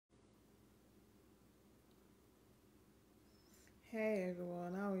Hey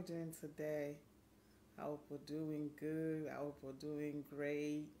everyone, how are we doing today? I hope we're doing good. I hope we're doing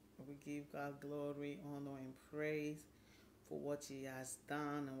great. We give God glory, honor, and praise for what He has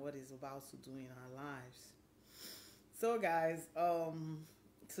done and what He's about to do in our lives. So, guys,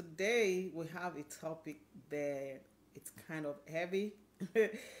 today we have a topic that it's kind of heavy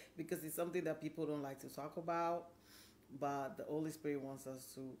because it's something that people don't like to talk about, but the Holy Spirit wants us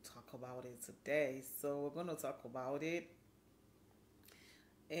to talk about it today. So, we're going to talk about it,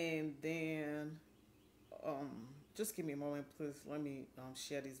 and then um just give me a moment, please. Let me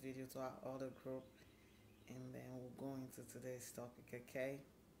share this video to our other group, and then we'll go into today's topic. Okay,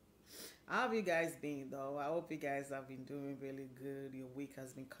 how have you guys been though? I hope you guys have been doing really good. Your week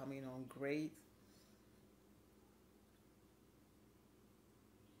has been coming on great.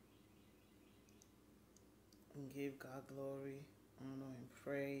 And give God glory, honor, and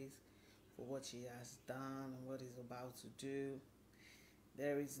praise for what He has done and what He's about to do.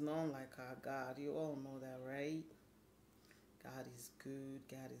 There is none like our God. You all know that, right? God is good.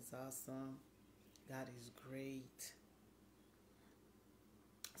 God is awesome. God is great.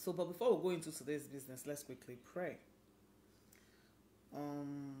 So, but before we go into today's business, let's quickly pray.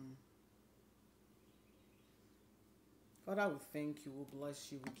 Um, Father, we thank you, we bless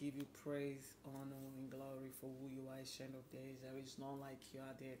you, we give you praise, honor, and glory for who you are, Ancient of Days. There is none like you,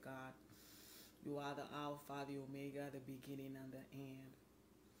 our dear God. You are the Alpha, the Omega, the beginning and the end.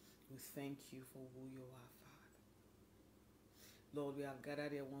 We thank you for who you are, Father. Lord, we have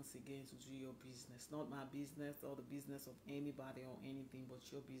gathered here once again to do your business, not my business or the business of anybody or anything, but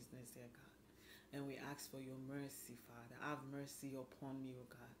your business, dear God. And we ask for your mercy, Father. Have mercy upon me, O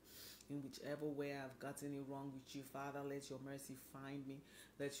God. In whichever way I've gotten it wrong with you, Father, let your mercy find me.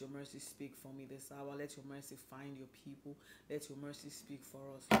 Let your mercy speak for me this hour. Let your mercy find your people. Let your mercy speak for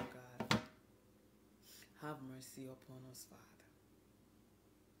us, O God. Have mercy upon us, Father.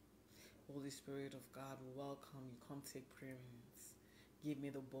 Holy Spirit of God, we welcome you. Come take preeminence. Give me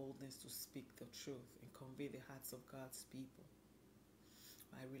the boldness to speak the truth and convey the hearts of God's people.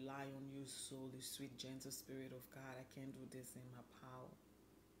 I rely on you solely, sweet, gentle Spirit of God. I can't do this in my power.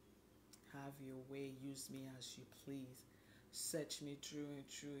 Have your way. Use me as you please. Search me true and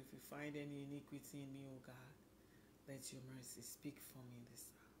true. If you find any iniquity in me, O God, let your mercy speak for me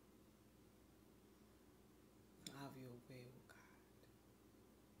this hour. Have your way, O God.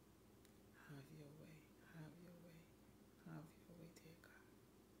 Have your way. Have your way. Have your way, dear God.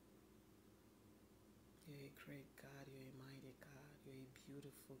 You're a great God. You're a mighty God. You're a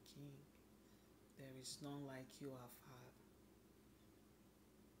beautiful King. There is none like you, our Father.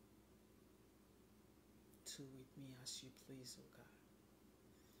 Do with me as you please, O God.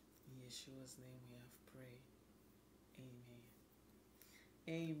 In Yeshua's name we have prayed. Amen.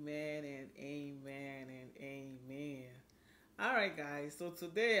 Amen and amen and amen. All right, guys. So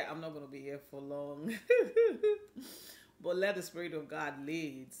today I'm not going to be here for long. But let the Spirit of God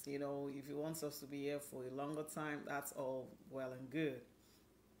lead. You know, if He wants us to be here for a longer time, that's all well and good.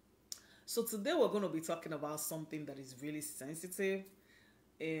 So today we're going to be talking about something that is really sensitive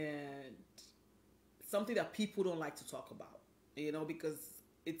and something that people don't like to talk about, you know, because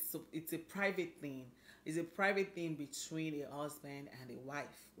it's a private thing. It's a private thing between a husband and a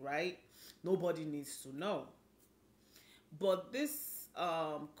wife, right? Nobody needs to know. But this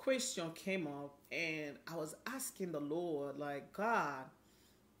question came up, and I was asking the Lord, like, God,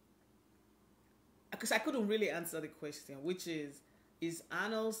 because I couldn't really answer the question, which is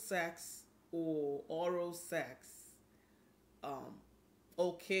anal sex or oral sex um,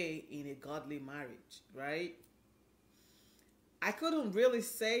 okay in a godly marriage, right? I couldn't really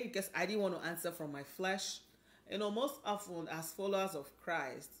say because I didn't want to answer from my flesh. You know, most often as followers of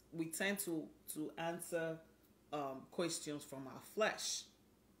Christ, we tend to answer questions from our flesh.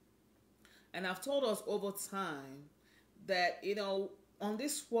 And I've told us over time that, you know, on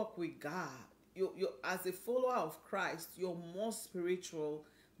this walk with God, you as a follower of Christ, you're more spiritual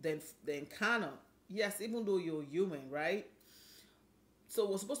than carnal. Yes, even though you're human, right? So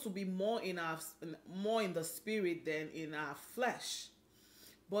we're supposed to be more in the spirit than in our flesh.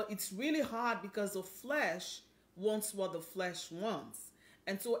 But it's really hard because the flesh wants what the flesh wants.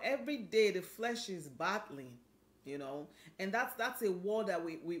 And so every day the flesh is battling, you know. And that's a war that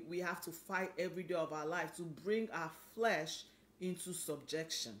we have to fight every day of our life to bring our flesh into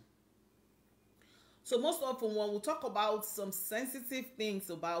subjection. So most often when we talk about some sensitive things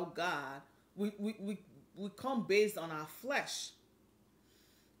about God, we come based on our flesh,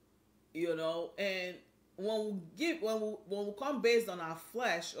 you know. And when we come based on our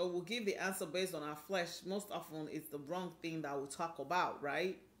flesh, or we'll give the answer based on our flesh, most often it's the wrong thing that we talk about,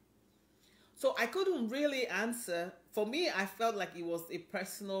 right? So I couldn't really answer. For me, I felt like it was a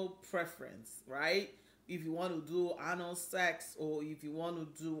personal preference, right? If you want to do anal sex or if you want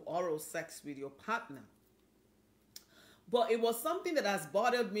to do oral sex with your partner. But it was something that has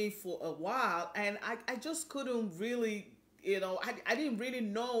bothered me for a while, and I just couldn't really, I didn't really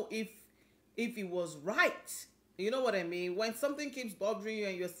know if it was right. You know what I mean? When something keeps bothering you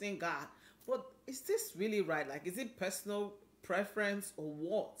and you're saying, God, but is this really right? Like, is it personal preference or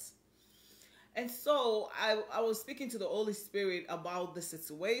what? And so I was speaking to the Holy Spirit about the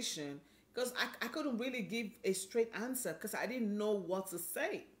situation because I couldn't really give a straight answer because I didn't know what to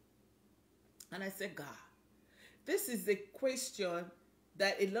say. And I said, God, this is a question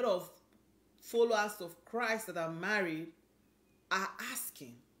that a lot of followers of Christ that are married are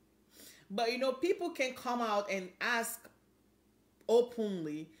asking. But people can come out and ask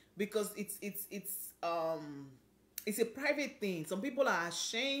openly because it's a private thing. Some people are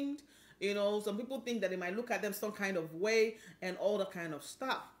ashamed. Some people think that they might look at them some kind of way and all that kind of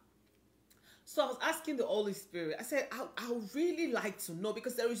stuff. So I was asking the Holy Spirit. I said, I would really like to know,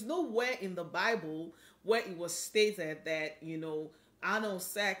 because there is nowhere in the Bible where it was stated that, anal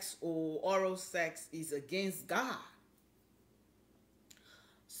sex or oral sex is against God.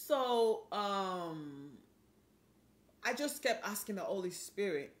 So I just kept asking the Holy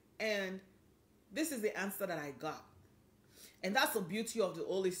Spirit, and this is the answer that I got. And that's the beauty of the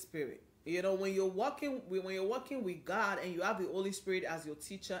Holy Spirit. When you're walking with God and you have the Holy Spirit as your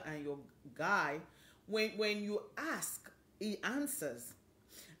teacher and your guide, when you ask, He answers.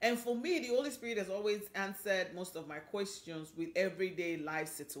 And for me, the Holy Spirit has always answered most of my questions with everyday life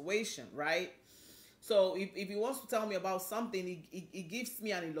situation, right? So if He wants to tell me about something, he gives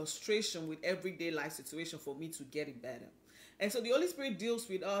me an illustration with everyday life situation for me to get it better. And so the Holy Spirit deals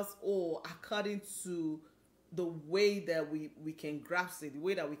with us all according to the way that we can grasp it, the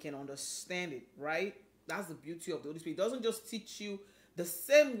way that we can understand it, right? That's the beauty of the Holy Spirit. It doesn't just teach you the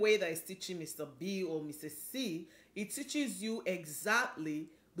same way that it's teaching Mr. B or Mrs. C. It teaches you exactly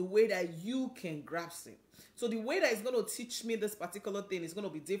the way that you can grasp it. So the way that it's going to teach me this particular thing is going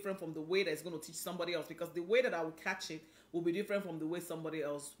to be different from the way that it's going to teach somebody else, because the way that I will catch it will be different from the way somebody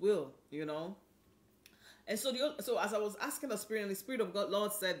else will, And so as I was asking the Spirit, and the Spirit of God,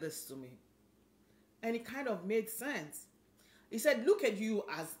 Lord said this to me. And it kind of made sense. He said, look at you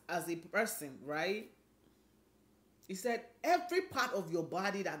as a person, right? He said, every part of your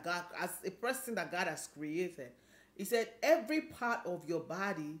body that God, as a person that God has created, He said, every part of your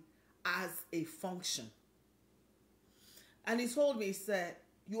body has a function. And He told me, He said,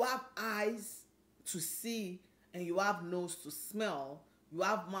 you have eyes to see, and you have nose to smell, you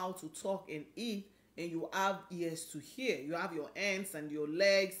have mouth to talk and eat, and you have ears to hear. You have your hands and your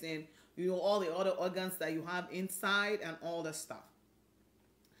legs and all the other organs that you have inside and all that stuff.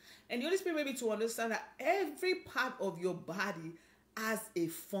 And the Holy Spirit made me to understand that every part of your body has a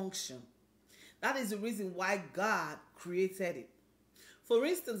function. That is the reason why God created it. For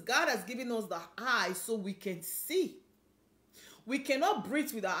instance, God has given us the eyes so we can see. We cannot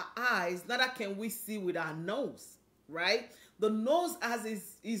breathe with our eyes, neither can we see with our nose, right? The nose has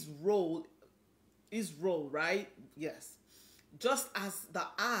his role, right? Yes. Just as the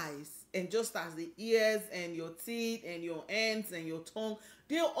eyes, and just as the ears and your teeth and your hands and your tongue,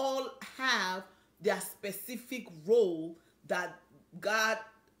 they all have their specific role that God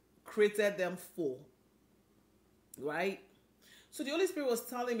created them for, right? So the Holy Spirit was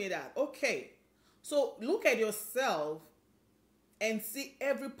telling me that, okay, so look at yourself and see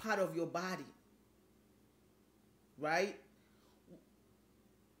every part of your body, right?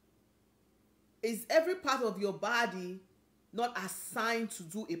 Is every part of your body not assigned to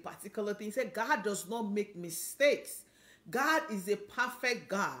do a particular thing? He said God does not make mistakes. God is a perfect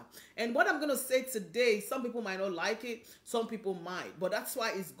God. And what I'm going to say today, some people might not like it, some people might, but that's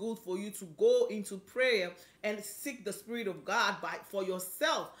why it's good for you to go into prayer and seek the Spirit of God for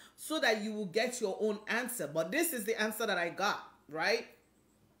yourself, so that you will get your own answer. But this is the answer that I got, right?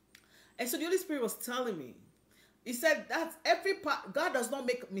 And so the Holy Spirit was telling me, He said that every part, God does not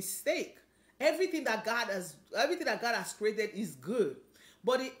make a mistake. Everything that God has created is good.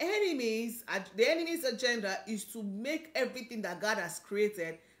 But the enemy's agenda is to make everything that God has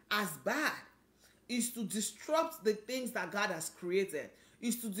created as bad. Is to disrupt the things that God has created.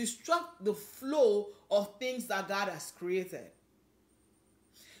 Is to disrupt the flow of things that God has created.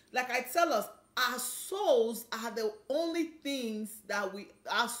 Like I tell us, our souls are the only thing that we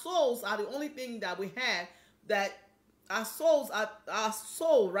have, that our soul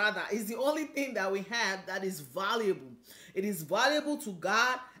is the only thing that we have that is valuable. It is valuable to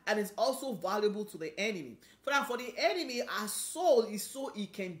God, and it's also valuable to the enemy. For the enemy, our soul is so he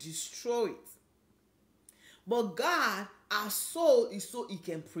can destroy it. But God, our soul is so he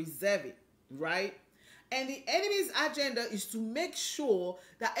can preserve it, right? And the enemy's agenda is to make sure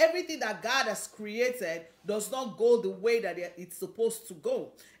that everything that God has created does not go the way that it's supposed to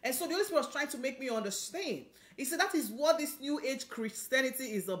go. And so the Holy Spirit was trying to make me understand. He said that is what this New Age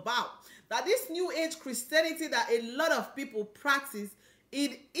Christianity is about. That this New Age Christianity that a lot of people practice,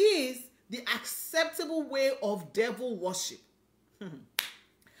 it is the acceptable way of devil worship.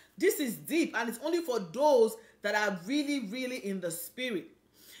 This is deep, and it's only for those that are really, really in the spirit.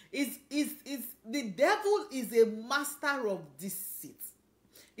 The devil is a master of deceit.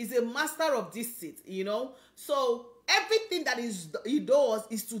 He's a master of deceit, you know. So everything that he does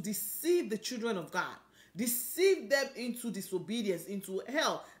is to deceive the children of God, deceive them into disobedience, into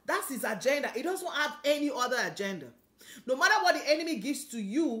hell. That's his agenda. He doesn't have any other agenda. No matter what the enemy gives to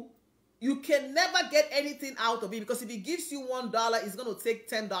you, you can never get anything out of it, because if he gives you $1, he's going to take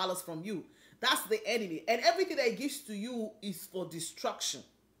 $10 from you. That's the enemy. And everything that he gives to you is for destruction.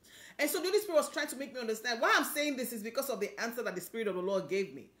 And so the Holy Spirit was trying to make me understand. Why I'm saying this is because of the answer that the Spirit of the Lord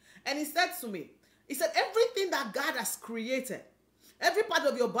gave me. And he said to me, he said, everything that God has created, every part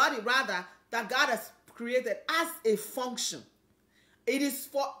of your body, rather, that God has created as a function. It is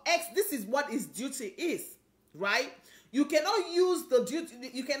for X. This is what his duty is, right? You cannot use the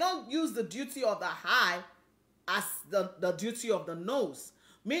duty of the eye as the duty of the nose.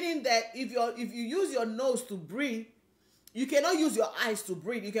 Meaning that if you use your nose to breathe, you cannot use your eyes to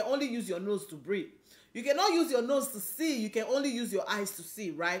breathe. You can only use your nose to breathe. You cannot use your nose to see. You can only use your eyes to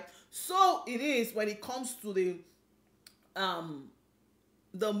see, right? So it is when it comes to the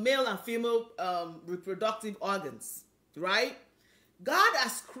male and female reproductive organs, right? God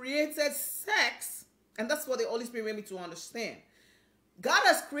has created sex, and that's what the Holy Spirit made me to understand. God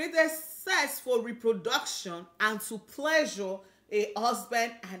has created sex for reproduction and to pleasure a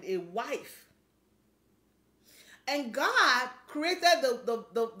husband and a wife. And God created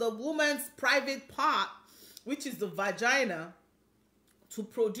the woman's private part, which is the vagina, to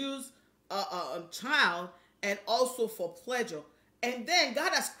produce a child and also for pleasure. And then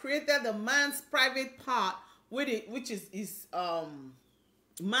God has created the man's private part, which is his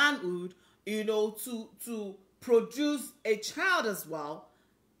manhood, you know, to produce a child as well,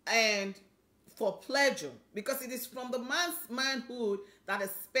 and for pleasure, because it is from the man's manhood that the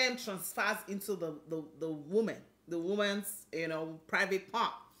sperm transfers into the woman's, you know, private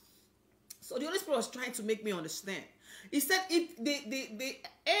part. So the Holy Spirit was trying to make me understand. He said if the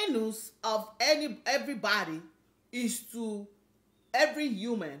anus of everybody is to every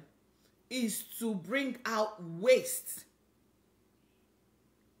human is to bring out waste,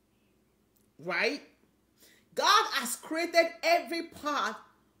 right? God has created every part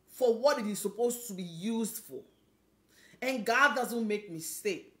for what it is supposed to be used for, and God doesn't make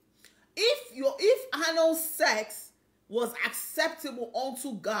mistake. If anal sex was acceptable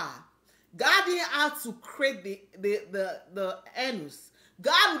unto God, God didn't have to create the anus.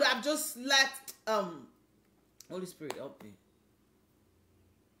 God would have just let Holy Spirit help me.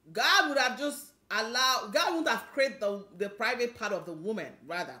 God would have just allowed. God would have created the private part of the woman.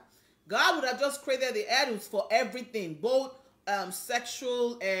 Rather, God would have just created the anus for everything, both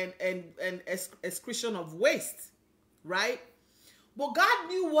sexual and excretion of waste, right? But God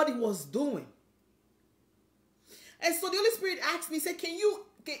knew what he was doing. And so the Holy Spirit asked me, say,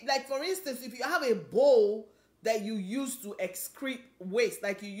 like for instance, if you have a bowl that you use to excrete waste,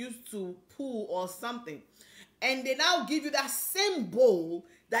 like you used to poo or something, and they now give you that same bowl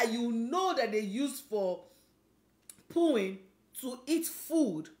that you know that they use for pooing to eat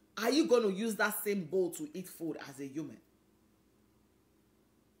food, are you going to use that same bowl to eat food as a human?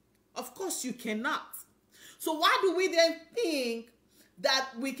 Of course you cannot. So why do we then think that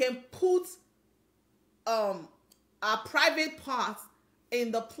we can put our private parts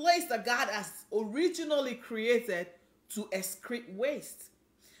in the place that God has originally created to excrete waste?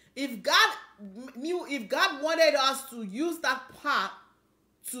 If God wanted us to use that part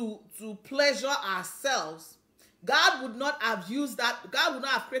to pleasure ourselves, God would not have used that. God would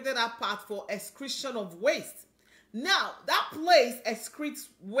not have created that part for excretion of waste. Now that place excretes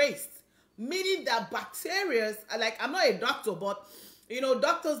waste, meaning that bacteria, like, I'm not a doctor, but you know,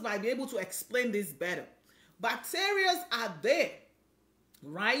 doctors might be able to explain this better. Bacteria are there,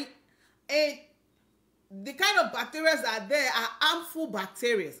 right? And the kind of bacteria that are there are harmful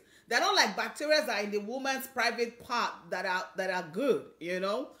bacteria. They're not like bacteria that are in the woman's private part that are good, you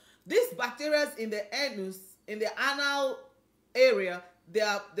know. These bacteria in the anus, in the anal area, they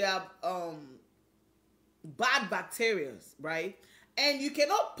are bad bacteria, right? And you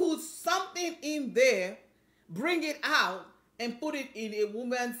cannot put something in there, bring it out, and put it in a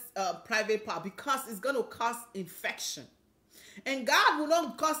woman's private part, because it's going to cause infection. And God will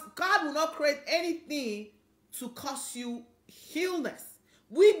not create anything to cause you illness.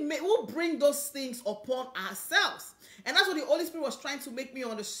 We'll bring those things upon ourselves. And that's what the Holy Spirit was trying to make me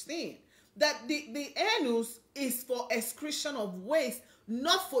understand. That the anus is for excretion of waste,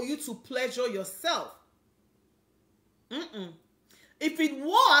 not for you to pleasure yourself. If it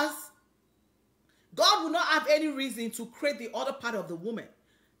was, God would not have any reason to create the other part of the woman.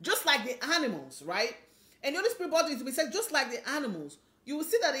 Just like the animals, right? And the Holy Spirit brought it to be said, just like the animals. You will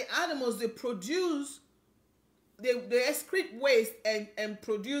see that the animals, they excrete waste and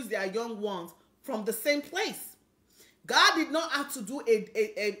produce their young ones from the same place. God did not have to do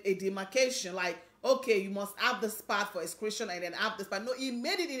a demarcation like, okay, you must have this part for excretion and then have this part. No, he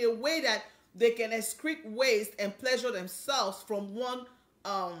made it in a way that they can excrete waste and pleasure themselves from one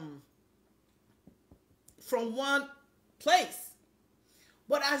place.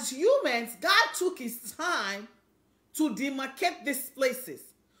 But as humans, God took his time to demarcate these places.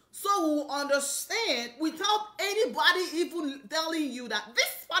 So we'll understand without anybody even telling you that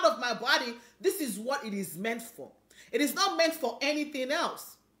this part of my body, this is what it is meant for. It is not meant for anything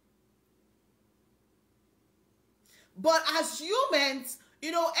else. But as humans,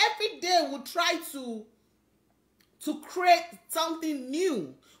 every day we try to create something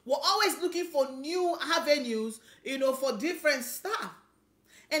new. We're always looking for new avenues, for different stuff.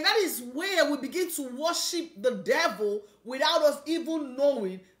 And that is where we begin to worship the devil without us even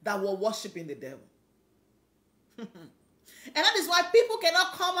knowing that we're worshiping the devil. And that is why people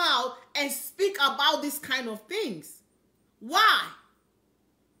cannot come out and speak about these kind of things. Why?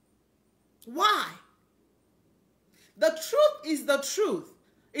 Why? The truth is the truth.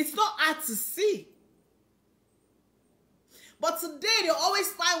 It's not hard to see. But today they always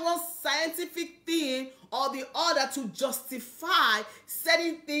find one scientific thing or the other to justify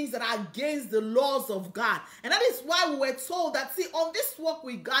certain things that are against the laws of God. And that is why we were told that, see, on this walk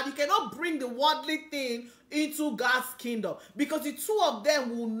with God, you cannot bring the worldly thing into God's kingdom, because the two of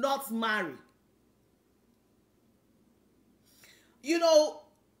them will not marry.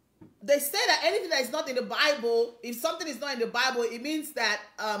 They say that anything that is not in the Bible, if something is not in the Bible, it means that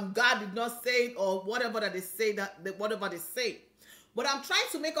God did not say it, or whatever that they say, whatever they say. But I'm trying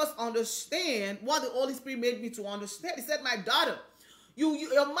to make us understand what the Holy Spirit made me to understand. He said, my daughter,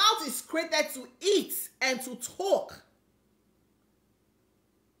 your mouth is created to eat and to talk.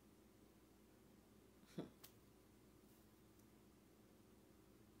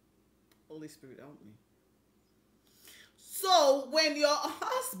 Holy Spirit, help me. So when your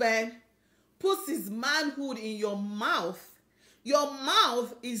husband puts his manhood in your mouth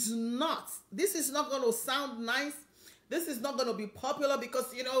is not, this is not going to sound nice. This is not going to be popular,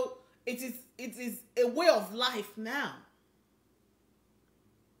 because, it is a way of life now.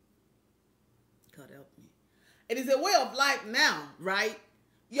 God help me. It is a way of life now, right?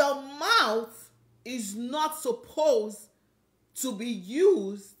 Your mouth is not supposed to be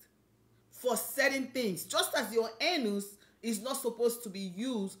used for certain things, just as your anus is not supposed to be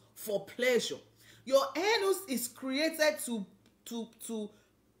used for pleasure. Your anus is created to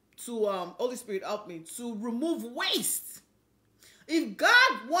Holy Spirit help me, to remove waste. If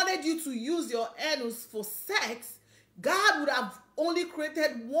God wanted you to use your anus for sex, God would have only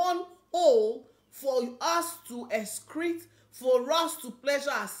created one hole for us to excrete, for us to pleasure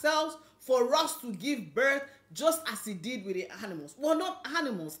ourselves, for us to give birth, just as he did with the animals. We're not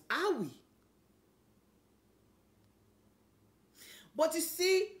animals, are we? But you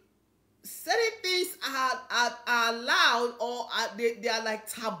see, certain things are allowed, or they are like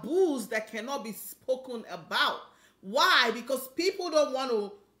taboos that cannot be spoken about. Why? Because people don't want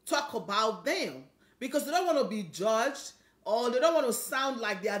to talk about them, because they don't want to be judged, or they don't want to sound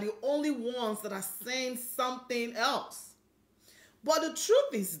like they are the only ones that are saying something else. But the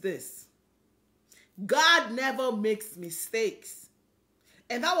truth is this: God never makes mistakes.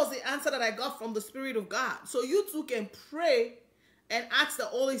 And that was the answer that I got from the Spirit of God. So you too can pray and ask the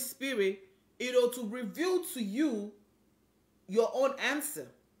Holy Spirit, to reveal to you your own answer.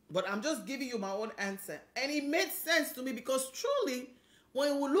 But I'm just giving you my own answer. And it made sense to me, because truly,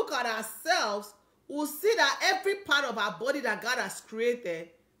 when we look at ourselves, we'll see that every part of our body that God has created,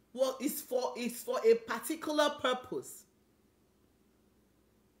 is for a particular purpose.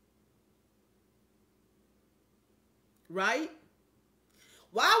 Right?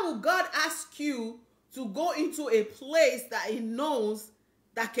 Why would God ask you to go into a place that he knows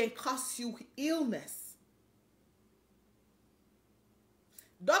that can cause you illness?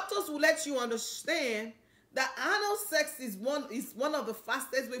 Doctors will let you understand That anal sex is one of the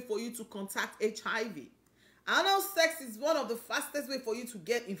fastest way for you to contact HIV. Anal sex is one of the fastest way for you to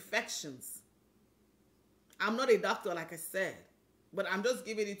get infections. I'm not a doctor, like I said, but I'm just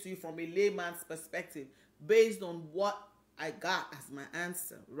giving it to you from a layman's perspective based on what I got as my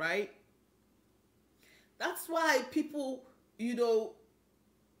answer, right? That's why people,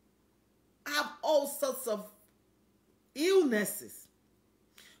 have all sorts of illnesses.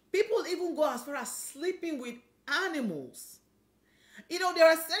 People even go as far as sleeping with animals. There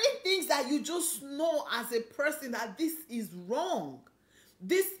are certain things that you just know as a person that this is wrong.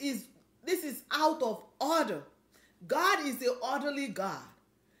 This is out of order. God is the orderly God.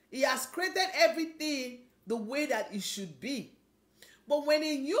 He has created everything the way that it should be. But when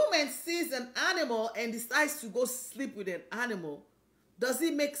a human sees an animal and decides to go sleep with an animal, does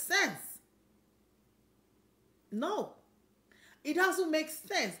it make sense? No. It doesn't make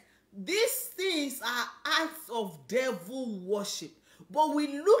sense. These things are acts of devil worship. But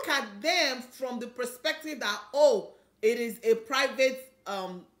we look at them from the perspective that, it is a private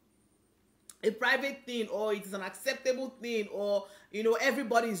thing, or it is an acceptable thing, or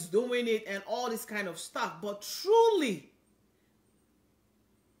everybody's doing it and all this kind of stuff. But truly,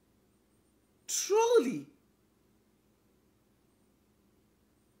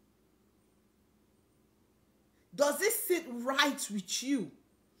 does it sit right with you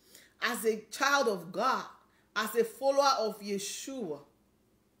as a child of God, as a follower of Yeshua?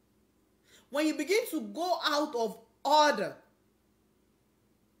 When you begin to go out of order,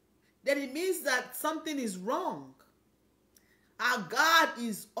 then it means that something is wrong. Our God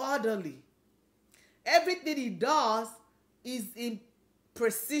is orderly. Everything he does is in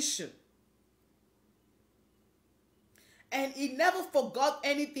precision. And he never forgot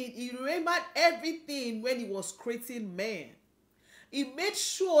anything. He remembered everything when he was creating man. He made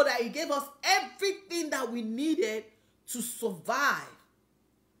sure that he gave us everything that we needed to survive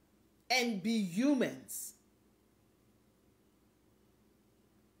and be humans.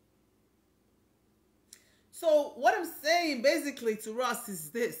 So what I'm saying basically to us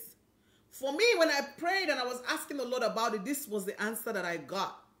is this. For me, when I prayed and I was asking the Lord about it, this was the answer that I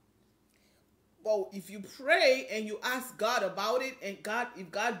got. Well, if you pray and you ask God about it, and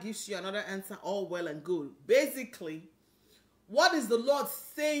if God gives you another answer, all well and good. Basically, what is the Lord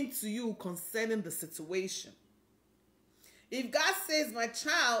saying to you concerning the situation? If God says, my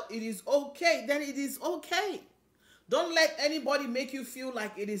child, it is okay, then it is okay. Don't let anybody make you feel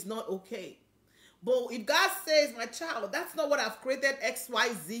like it is not okay. But if God says, my child, that's not what I've created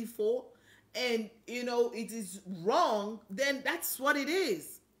XYZ for, and, it is wrong, then that's what it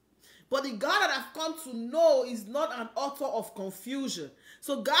is. But the God that I've come to know is not an author of confusion.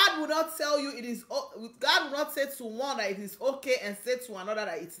 So God will not tell you it is, God will not say to one that it is okay and say to another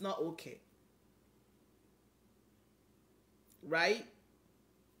that it's not okay. Right?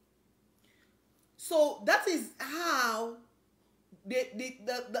 So that is how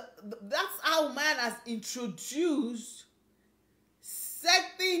that's how man has introduced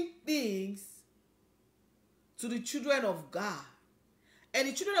certain things to the children of God. And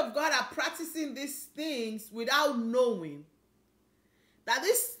the children of God are practicing these things without knowing that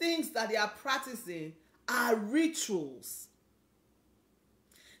these things that they are practicing are rituals.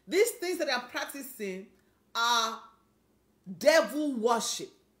 These things that they are practicing are devil worship.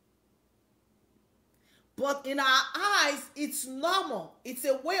 But in our eyes, it's normal. It's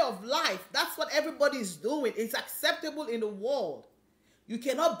a way of life. That's what everybody is doing. It's acceptable in the world. You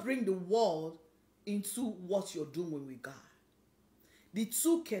cannot bring the world into what you're doing with God. The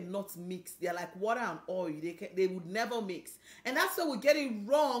two cannot mix. They're like water and oil. They would never mix. And that's why we're getting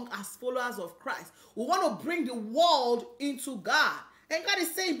wrong as followers of Christ. We want to bring the world into God. And God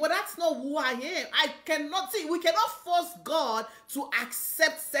is saying, but that's not who I am. We cannot force God to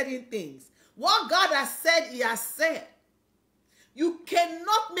accept certain things. What God has said, he has said. You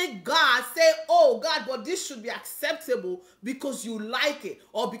cannot make God say, oh God, but this should be acceptable because you like it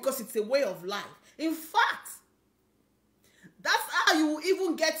or because it's a way of life. In fact, that's how you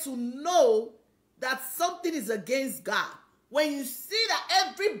even get to know that something is against God. When you see that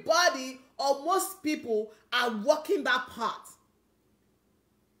everybody or most people are walking that path,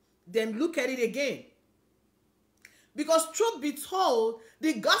 then look at it again. Because truth be told,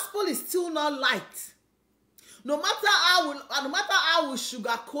 the gospel is still not liked. No matter how we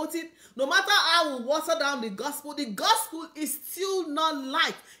sugarcoat it, no matter how we water down the gospel is still not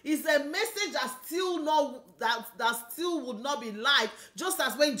liked. It's a message that still would not be liked, just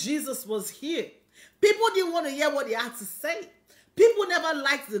as when Jesus was here. People didn't want to hear what he had to say. People never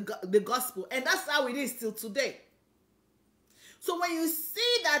liked the gospel, and that's how it is till today. So when you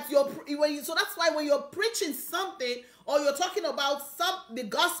see that so that's why when you're preaching something or you're talking about the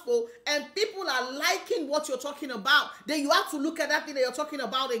gospel and people are liking what you're talking about, then you have to look at that thing that you're talking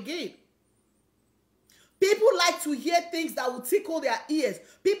about again. People like to hear things that will tickle their ears.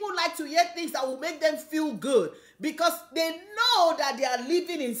 People like to hear things that will make them feel good because they know that they are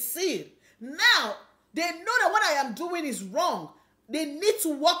living in sin. Now, they know that what I am doing is wrong. They need to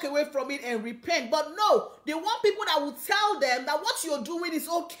walk away from it and repent. But no, they want people that will tell them that what you're doing is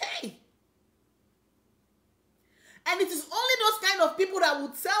okay. And it is only those kind of people that will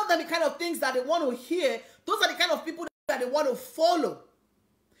tell them the kind of things that they want to hear. Those are the kind of people that they want to follow.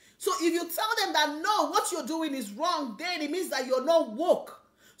 So if you tell them that no, what you're doing is wrong, then it means that you're not woke.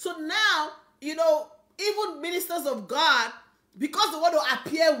 So now, even ministers of God, because they want to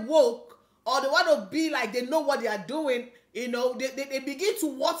appear woke or they want to be like they know what they are doing, they begin to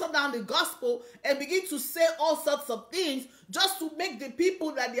water down the gospel and begin to say all sorts of things just to make the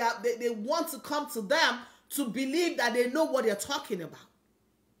people that they want to come to them to believe that they know what they're talking about.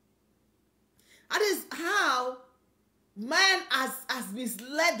 That is how man has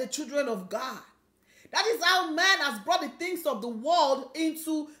misled the children of God. That is how man has brought the things of the world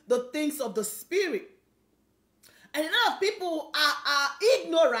into the things of the spirit. And a lot of people are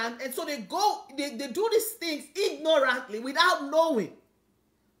ignorant, and so they do these things ignorantly without knowing.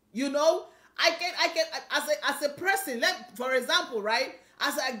 I can as a person, for example, right?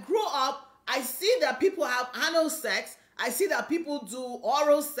 As I grow up, I see that people have anal sex. I see that people do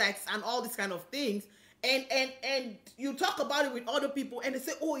oral sex and all these kind of things. And you talk about it with other people and they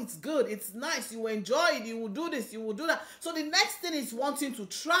say, oh, it's good, it's nice, you enjoy it, you will do this, you will do that. So the next thing is wanting to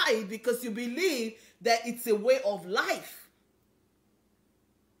try it because you believe that it's a way of life.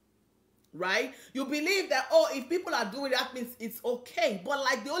 Right? You believe that, oh, if people are doing that means it's okay. But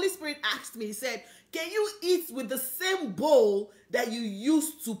like the Holy Spirit asked me, he said, can you eat with the same bowl that you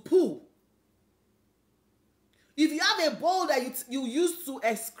used to poo? If you have a bowl that you used to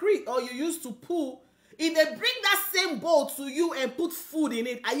excrete or you used to poo, if they bring that same bowl to you and put food in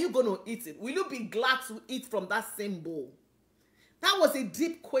it, are you going to eat it? Will you be glad to eat from that same bowl? That was a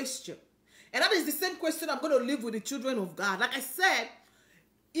deep question. And that is the same question I'm going to leave with the children of God. Like I said,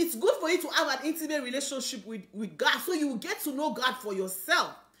 it's good for you to have an intimate relationship with God so you will get to know God for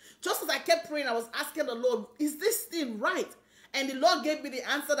yourself. Just as I kept praying, I was asking the Lord, is this thing right? And the Lord gave me the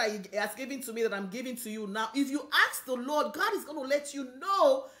answer that he has given to me that I'm giving to you now. If you ask the Lord, God is going to let you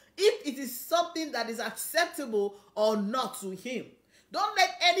know if it is something that is acceptable or not to him. Don't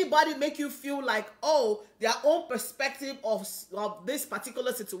let anybody make you feel like, oh, their own perspective of this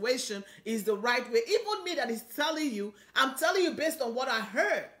particular situation is the right way. Even me that is telling you, I'm telling you based on what I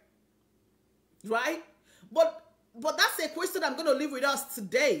heard. Right? But that's a question I'm going to leave with us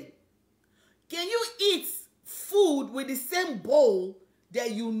today. Can you eat food with the same bowl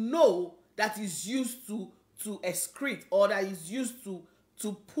that you know that is used to excrete or that is used to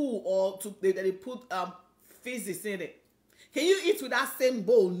poo or that they put feces in it? Can you eat with that same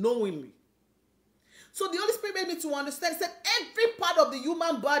bowl knowingly? So the Holy Spirit made me to understand. He said every part of the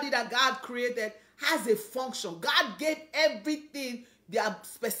human body that God created has a function. God gave everything their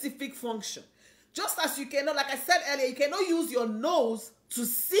specific function. Just as you cannot, like I said earlier, you cannot use your nose to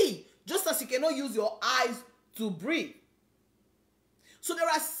see, just as you cannot use your eyes to breathe. So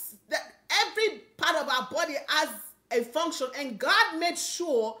every part of our body has a function, and God made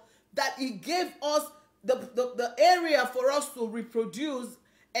sure that he gave us the area for us to reproduce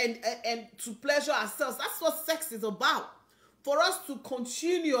and to pleasure ourselves. That's what sex is about. For us to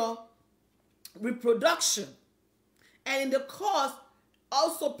continue reproduction. And in the course,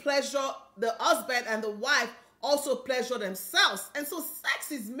 also pleasure the husband and the wife, also pleasure themselves. And so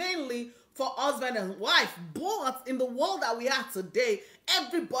sex is mainly for husband and wife. But in the world that we are today,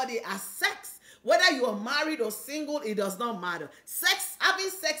 everybody has sex. Whether you are married or single, it does not matter. Having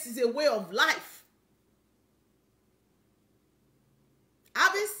sex is a way of life.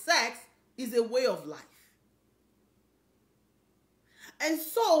 Having sex is a way of life. And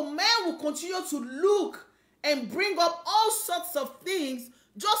so men will continue to look and bring up all sorts of things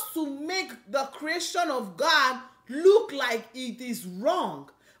just to make the creation of God look like it is wrong.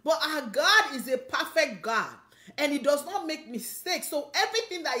 But our God is a perfect God, and he does not make mistakes. So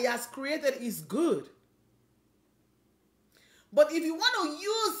everything that he has created is good. But if you want to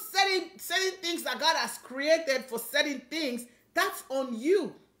use certain things that God has created for certain things, that's on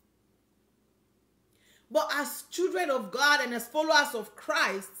you. But as children of God and as followers of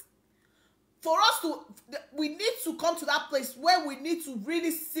Christ, we need to come to that place where we need to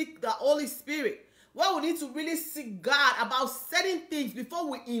really seek the Holy Spirit, where we need to really seek God about certain things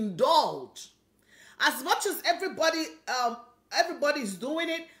before we indulge. As much as everybody everybody is doing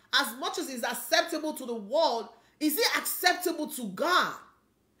it, as much as it's acceptable to the world, is it acceptable to God?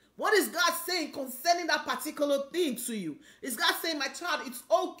 What is God saying concerning that particular thing to you? Is God saying, my child, it's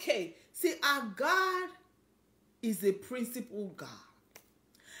okay? See, our God is a principled God.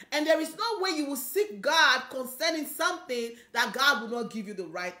 And there is no way you will seek God concerning something that God will not give you the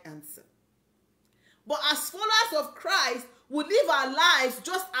right answer. But as followers of Christ, we live our lives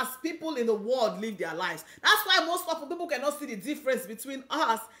just as people in the world live their lives. That's why most often people cannot see the difference between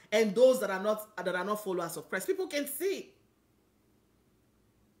us and those that are not followers of Christ. People can see.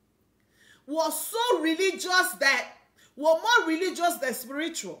 We're so religious that we're more religious than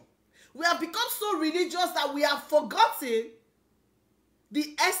spiritual. We have become so religious that we have forgotten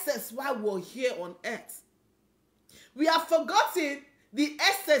the essence why we're here on earth. We have forgotten the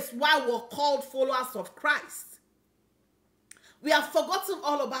essence why we're called followers of Christ. We have forgotten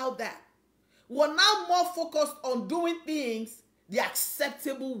all about that. We're now more focused on doing things the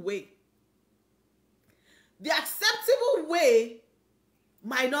acceptable way. The acceptable way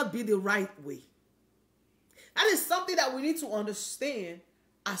might not be the right way. That is something that we need to understand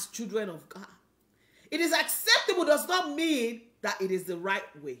as children of God. It is acceptable does not mean that it is the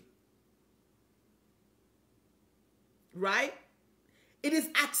right way. Right? It is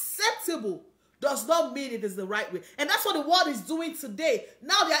acceptable does not mean it is the right way. And that's what the world is doing today.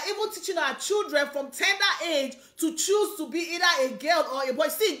 Now they are even teaching our children from tender age to choose to be either a girl or a boy.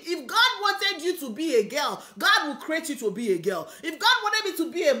 See, if God wanted you to be a girl, God will create you to be a girl. If God wanted me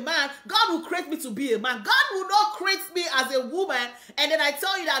to be a man, God will create me to be a man. God will not create me as a woman and then I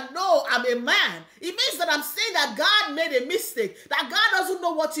tell you that no, I'm a man. It means that I'm saying that God made a mistake, that God doesn't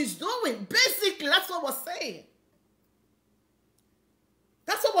know what he's doing. Basically, that's what we're saying.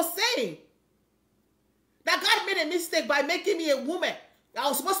 That's what we're saying. That God made a mistake by making me a woman. I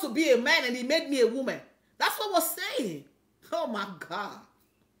was supposed to be a man and he made me a woman. That's what we're saying. Oh my God.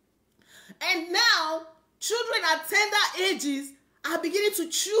 And now, children at tender ages are beginning to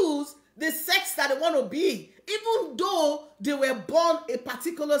choose the sex that they want to be, even though they were born a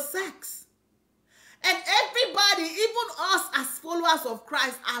particular sex. And everybody, even us as followers of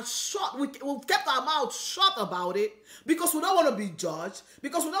Christ, are shut. We've kept our mouth shut about it because we don't want to be judged,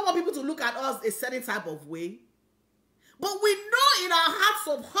 because we don't want people to look at us a certain type of way. But we know in our hearts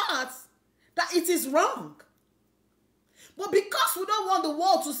of hearts that it is wrong. But because we don't want the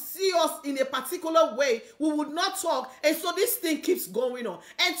world to see us in a particular way, we would not talk. And so this thing keeps going on.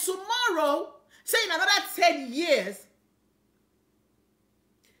 And tomorrow, say in another 10 years,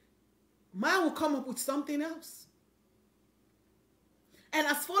 man will come up with something else. And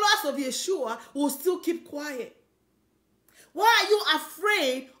as followers of Yeshua, we'll still keep quiet. Why are you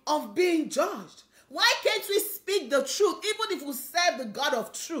afraid of being judged? Why can't we speak the truth even if we serve the God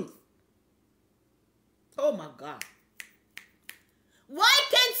of truth? Oh my God. Why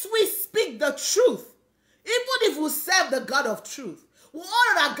can't we speak the truth even if we serve the God of truth? We all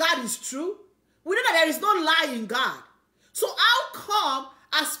know that God is true. We know that there is no lie in God. So how come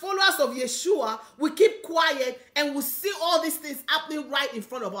as followers of Yeshua, we keep quiet and we see all these things happening right in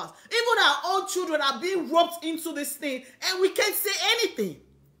front of us? Even our own children are being roped into this thing and we can't say anything.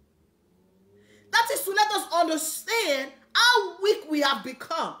 That is to let us understand how weak we have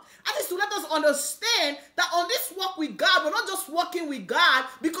become. That is to let us understand that on this walk with God, we're not just walking with God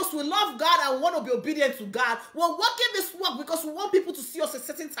because we love God and want to be obedient to God. We're walking this walk because we want people to see us a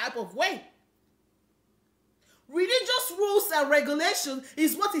certain type of way. Religious rules and regulations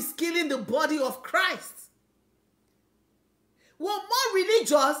is what is killing the body of Christ. We're more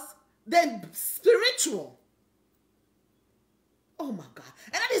religious than spiritual. Oh my God.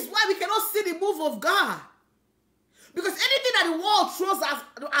 And that is why we cannot see the move of God. Because anything that the world throws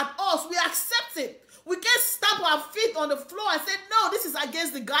at us, we accept it. We can't stamp our feet on the floor and say, no, this is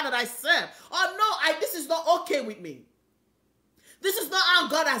against the God that I serve. Or no, this is not okay with me. This is not how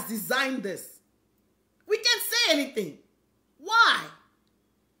God has designed this. We can't say anything. Why?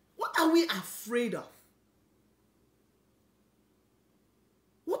 What are we afraid of?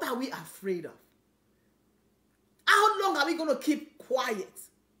 What are we afraid of? How long are we going to keep quiet?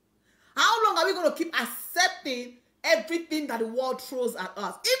 How long are we going to keep accepting everything that the world throws at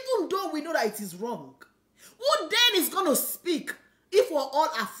us, even though we know that it is wrong? Who then is going to speak if we're all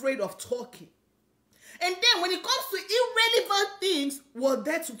afraid of talking? And then when it comes to irrelevant things, we're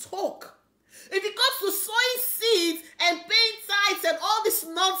there to talk. If it comes to sowing seeds and paying tithes and all this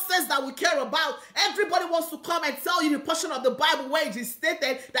nonsense that we care about, everybody wants to come and tell you the portion of the Bible where it is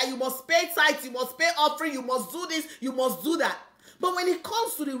stated that you must pay tithes, you must pay offering, you must do this, you must do that. But when it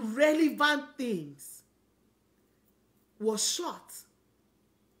comes to the relevant things, we're short.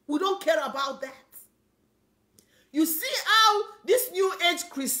 We don't care about that. You see how Age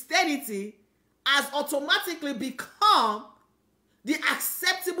Christianity has automatically become the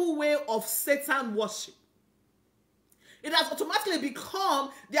acceptable way of Satan worship. It has automatically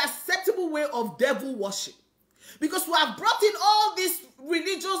become the acceptable way of devil worship. Because we have brought in all these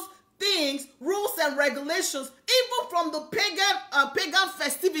religious things, rules and regulations, even from the pagan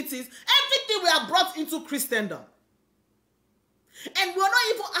festivities, everything we have brought into Christendom. And we're not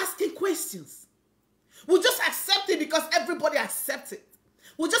even asking questions. We just accept it because everybody accepts it.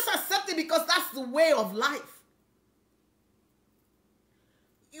 We just accept it because that's the way of life.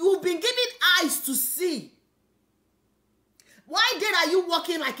 You've been given eyes to see. Why then are you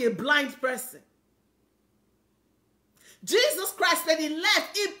walking like a blind person? Jesus Christ, when he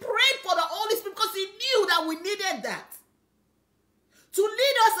left, he prayed for the Holy Spirit because he knew that we needed that to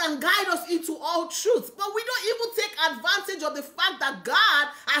lead us and guide us into all truth. But we don't even take advantage of the fact that God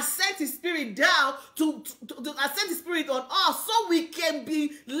has sent his Spirit down to send his Spirit on us so we can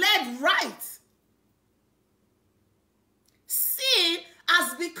be led right. Sin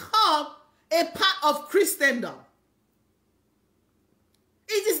has become a part of Christendom.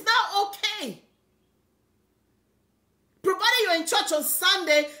 It is now okay. Provided you're in church on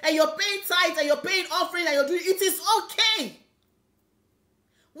Sunday and you're paying tithes and you're paying offering and you're doing it is okay.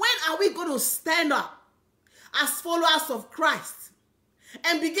 When are we going to stand up as followers of Christ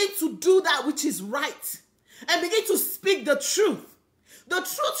and begin to do that which is right and begin to speak the truth? The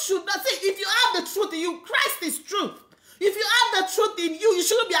truth should not say, if you have the truth in you, Christ is truth. If you have the truth in you, you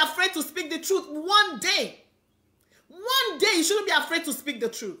shouldn't be afraid to speak the truth one day. One day you shouldn't be afraid to speak the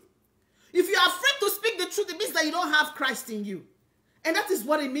truth. If you are afraid to speak the truth, it means that you don't have Christ in you. And that is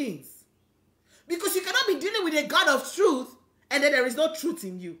what it means. Because you cannot be dealing with a God of truth and then there is no truth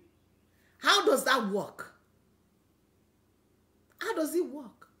in you. How does that work? How does it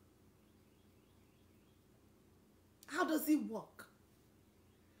work? How does it work?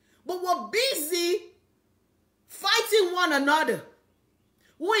 But we're busy fighting one another.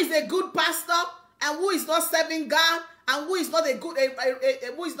 Who is a good pastor and who is not serving God? And who is not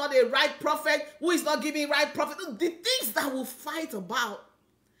who is not a right prophet, who is not giving right prophet. The things that we'll fight about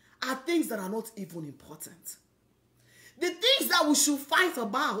are things that are not even important. The things that we should fight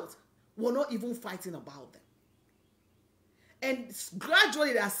about, we're not even fighting about them. And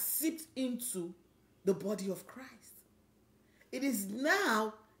gradually that seeped into the body of Christ. It is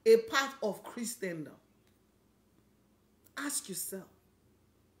now a part of Christendom. Ask yourself,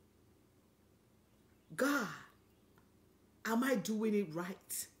 God, am I doing it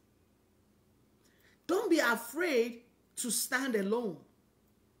right? Don't be afraid to stand alone.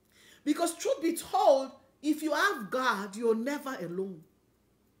 Because truth be told, if you have God, you're never alone.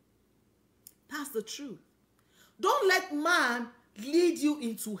 That's the truth. Don't let man lead you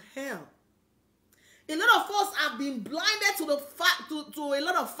into hell. A lot of us have been blinded to the fact, to a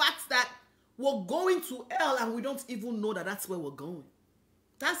lot of facts that we're going to hell and we don't even know that that's where we're going.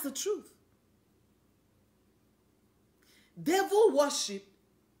 That's the truth. Devil worship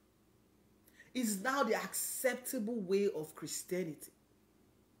is now the acceptable way of Christianity.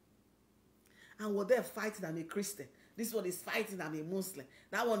 And we're there fighting, I'm a Christian. This one is fighting, I'm a Muslim.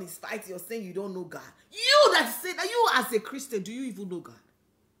 That one is fighting, you're saying you don't know God. You that say that, you as a Christian, do you even know God?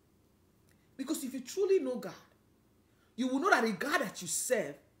 Because if you truly know God, you will know that the God that you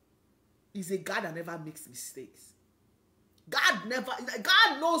serve is a God that never makes mistakes.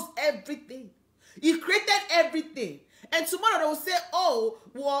 God knows everything. He created everything. And tomorrow they will say,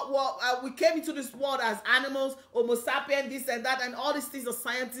 oh, we came into this world as animals, Homo sapiens, this and that, and all these things the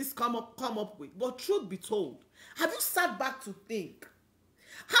scientists come up with. But truth be told, have you sat back to think,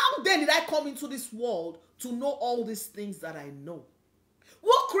 how then did I come into this world to know all these things that I know?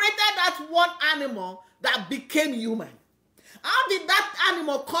 Who created that one animal that became human? How did that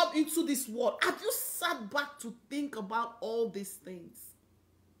animal come into this world? Have you sat back to think about all these things?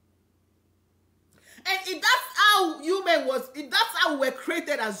 And if that's how human was, if that's how we were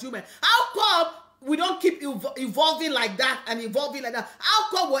created as human, how come we don't keep evolving like that and evolving like that? How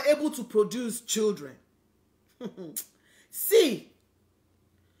come we're able to produce children? See,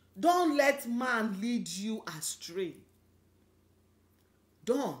 don't let man lead you astray.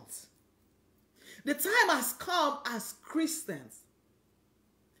 Don't. The time has come as Christians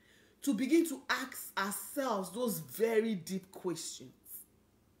to begin to ask ourselves those very deep questions.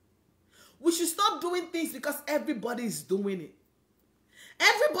 We should stop doing things because everybody is doing it.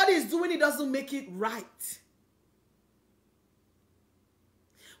 Everybody is doing it doesn't make it right.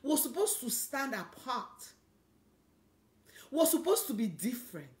 We're supposed to stand apart. We're supposed to be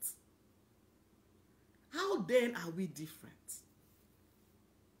different. How then are we different?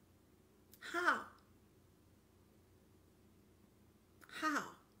 How? How?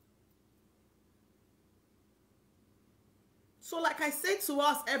 So like I say to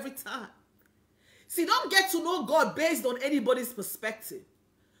us every time, see, don't get to know God based on anybody's perspective.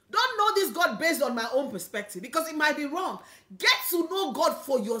 Don't know this God based on my own perspective, because it might be wrong. Get to know God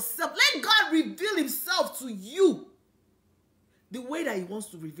for yourself. Let God reveal himself to you the way that he wants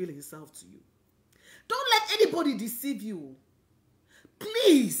to reveal himself to you. Don't let anybody deceive you.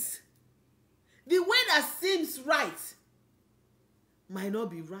 Please. The way that seems right might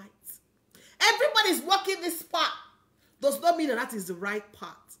not be right. Everybody's walking this path. Does not mean that that is the right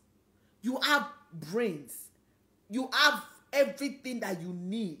path. You have brains. You have everything that you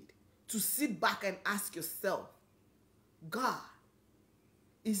need to sit back and ask yourself, God,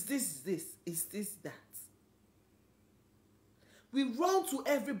 is this? Is this that? We run to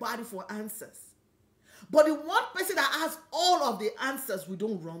everybody for answers. But the one person that has all of the answers, we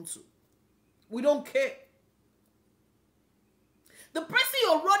don't run to. We don't care. The person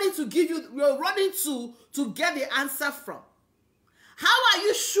you're running to get the answer from. How are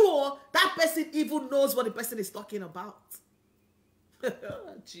you sure that person even knows what the person is talking about?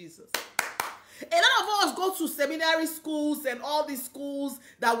 Jesus. A lot of us go to seminary schools and all these schools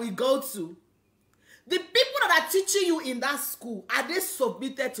that we go to. The people that are teaching you in that school, are they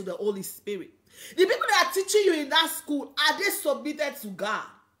submitted to the Holy Spirit? The people that are teaching you in that school, are they submitted to God?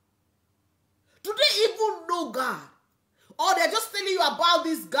 Do they even know God? Or they're just telling you about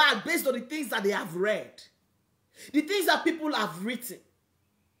this God based on the things that they have read? The things that people have written?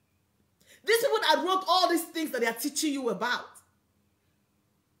 These people that wrote all these things that they are teaching you about,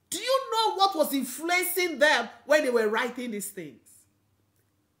 do you know what was influencing them when they were writing these things?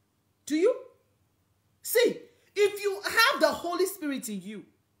 Do you? See, if you have the Holy Spirit in you,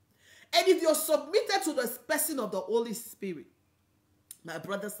 and if you're submitted to the person of the Holy Spirit, my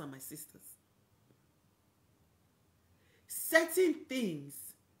brothers and my sisters, certain things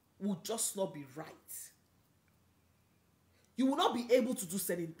will just not be right. You will not be able to do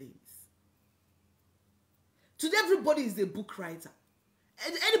certain things. Today, everybody is a book writer.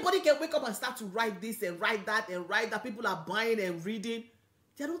 And anybody can wake up and start to write this and write that and write that. People are buying and reading.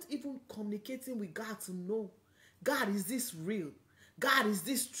 They're not even communicating with God to know, God, is this real? God, is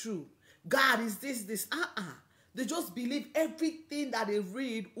this true? God, is this? They just believe everything that they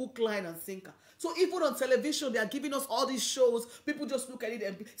read, hook, line, and sinker. So even on television, they are giving us all these shows. People just look at it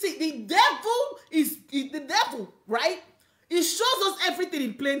and see, the devil, right? It shows us everything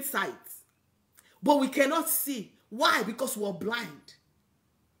in plain sight. But we cannot see. Why? Because we're blind.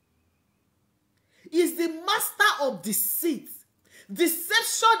 He's the master of deceit.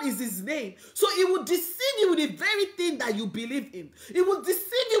 Deception is his name. So he will deceive you with the very thing that you believe in. He will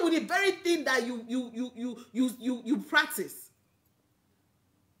deceive you with the very thing that you practice.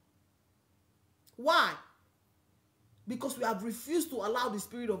 Why? Because we have refused to allow the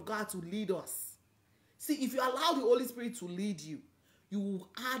Spirit of God to lead us. See, if you allow the Holy Spirit to lead you, you will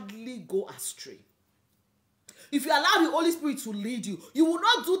hardly go astray. If you allow the Holy Spirit to lead you, you will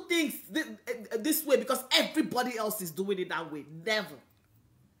not do things this way because everybody else is doing it that way. Never.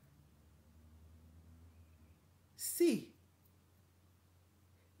 See,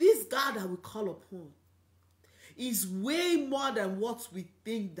 this God that we call upon is way more than what we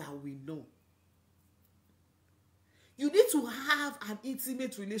think that we know. You need to have an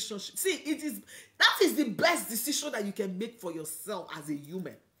intimate relationship. See, that is the best decision that you can make for yourself as a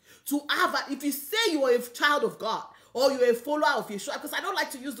human. To have if you say you are a child of God or you're a follower of Yeshua, because I don't like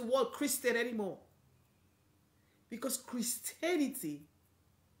to use the word Christian anymore. Because Christianity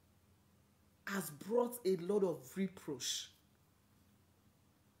has brought a lot of reproach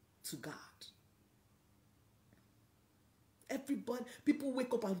to God. People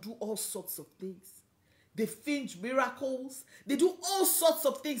wake up and do all sorts of things. They finge miracles. They do all sorts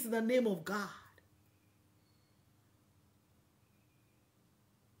of things in the name of God.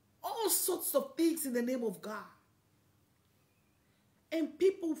 All sorts of things in the name of God. And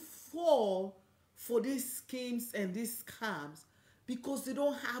people fall for these schemes and these scams because they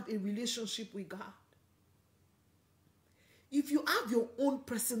don't have a relationship with God. If you have your own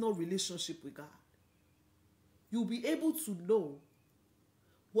personal relationship with God, you'll be able to know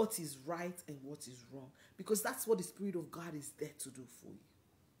what is right and what is wrong, because that's what the Spirit of God is there to do for you.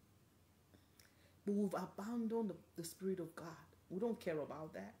 But we've abandoned the Spirit of God. We don't care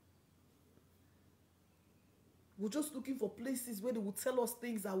about that. We're just looking for places where they will tell us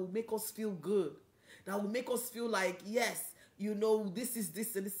things that will make us feel good, that will make us feel like, yes, you know, this is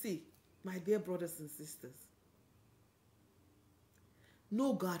this. And see, my dear brothers and sisters,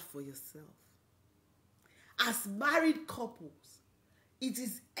 know God for yourself. As married couples, it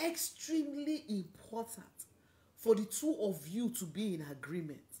is extremely important for the two of you to be in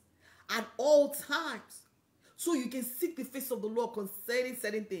agreement at all times, so you can seek the face of the Lord concerning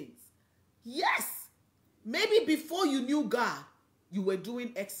certain things. Yes, maybe before you knew God, you were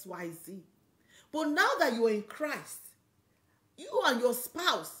doing X, Y, Z. But now that you are in Christ, you and your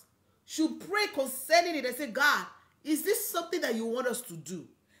spouse should pray concerning it and say, God, is this something that you want us to do?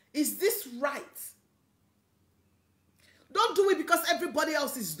 Is this right? Don't do it because everybody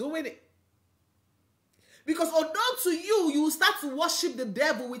else is doing it. Because unknown to you, you will start to worship the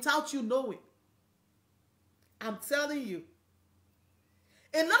devil without you knowing. I'm telling you.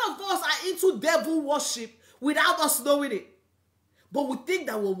 A lot of us are into devil worship without us knowing it. But we think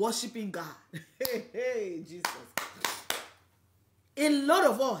that we're worshiping God. Hey, Jesus. A lot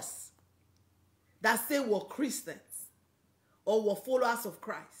of us that say we're Christians or we're followers of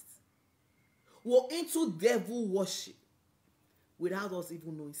Christ, we're into devil worship without us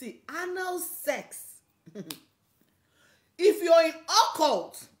even knowing. See, anal sex. If you're in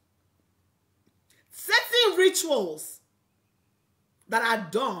occult, certain rituals that are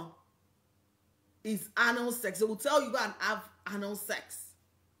done is anal sex. They will tell you go and have anal sex.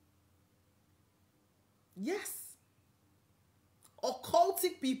 Yes.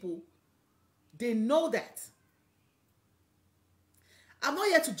 Occultic people, they know that. I'm not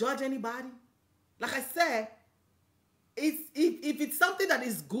here to judge anybody. Like I said, if it's something that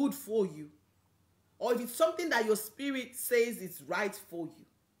is good for you, or if it's something that your spirit says is right for you,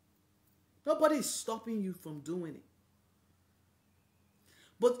 nobody is stopping you from doing it.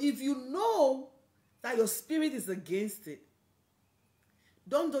 But if you know that your spirit is against it,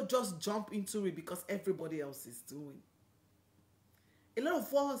 don't just jump into it because everybody else is doing it. A lot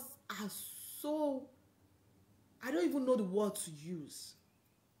of us are so, I don't even know the word to use.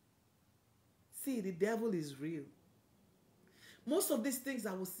 See, the devil is real. Most of these things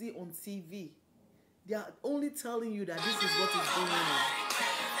I will see on TV, they are only telling you that this is what is going on.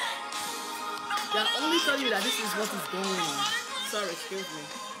 They are only telling you that this is what is going on. Sorry, excuse me.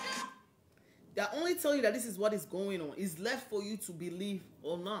 They are only telling you that this is what is going on. It's left for you to believe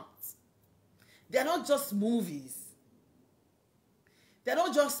or not. They are not just movies. They are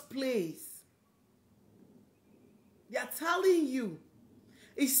not just plays. They are telling you.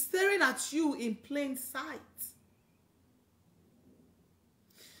 It's staring at you in plain sight.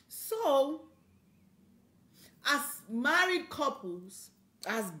 So, as married couples,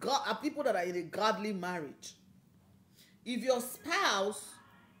 as people that are in a godly marriage, if your spouse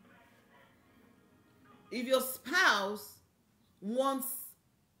wants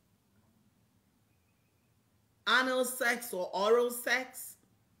anal sex or oral sex,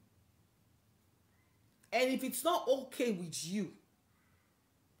 and if it's not okay with you,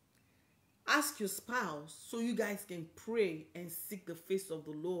 ask your spouse so you guys can pray and seek the face of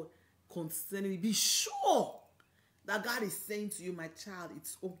the Lord concerning it. Be sure that God is saying to you, my child,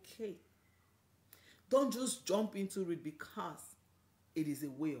 it's okay. Don't just jump into it because it is a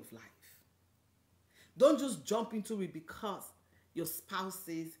way of life. Don't just jump into it because your spouse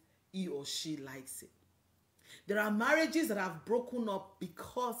says he or she likes it. There are marriages that have broken up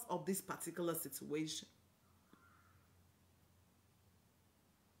because of this particular situation.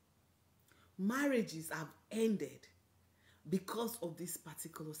 Marriages have ended because of this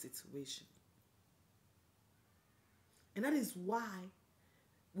particular situation. And that is why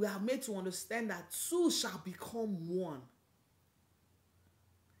we are made to understand that two shall become one.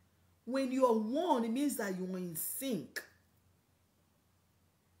 When you are one, it means that you are in sync.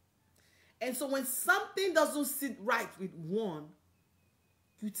 And so when something doesn't sit right with one,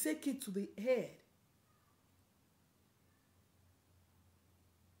 you take it to the head.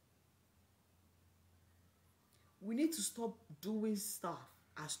 We need to stop doing stuff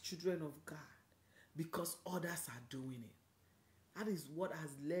as children of God because others are doing it. That is what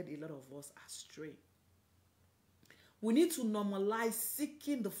has led a lot of us astray. We need to normalize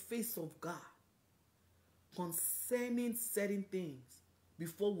seeking the face of God concerning certain things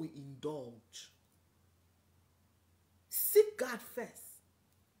before we indulge. Seek God first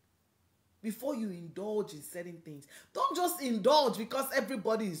before you indulge in certain things. Don't just indulge because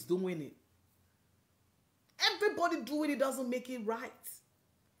everybody is doing it. Everybody doing it doesn't make it right.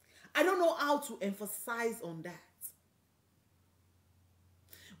 I don't know how to emphasize on that.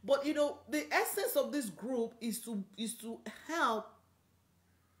 But you know, the essence of this group is to help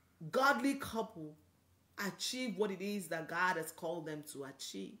godly couple achieve what it is that God has called them to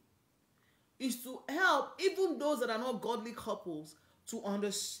achieve. Is to help even those that are not godly couples to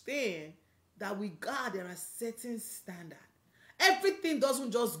understand that with God there are certain standards. Everything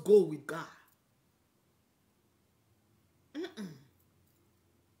doesn't just go with God.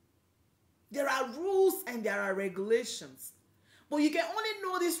 There are rules and there are regulations. But you can only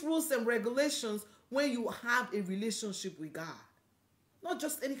know these rules and regulations when you have a relationship with God. Not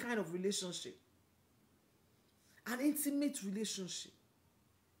just any kind of relationship. An intimate relationship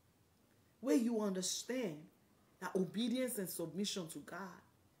where you understand that obedience and submission to God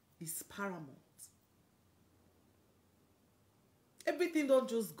is paramount. Everything don't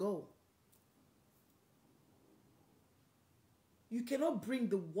just go. You cannot bring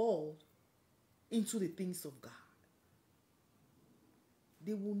the world into the things of God.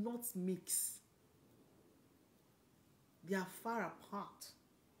 They will not mix. They are far apart.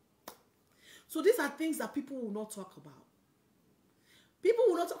 So these are things that people will not talk about. People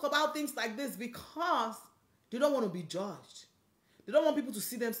will not talk about things like this because they don't want to be judged. They don't want people to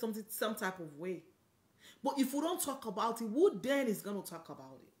see them some type of way. But if we don't talk about it, who then is going to talk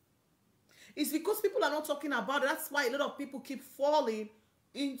about it? It's because people are not talking about it. That's why a lot of people keep falling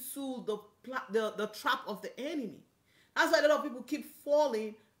into the trap of the enemy. That's why a lot of people keep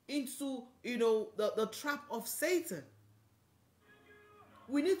falling into, the trap of Satan.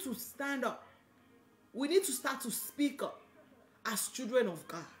 We need to stand up. We need to start to speak up as children of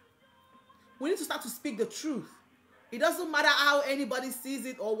God. We need to start to speak the truth. It doesn't matter how anybody sees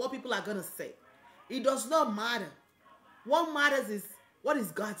it or what people are going to say. It does not matter. What matters is, what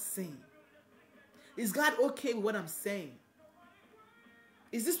is God saying? Is God okay with what I'm saying?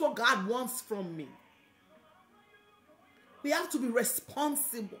 Is this what God wants from me? We have to be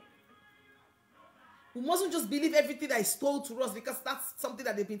responsible. We mustn't just believe everything that is told to us because that's something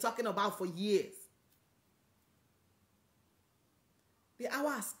that they've been talking about for years. The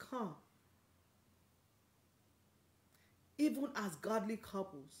hour has come. Even as godly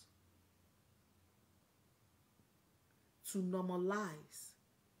couples, to normalize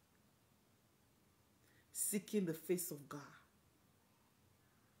seeking the face of God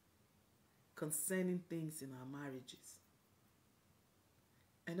concerning things in our marriages.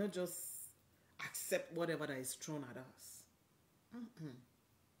 And not just accept whatever that is thrown at us.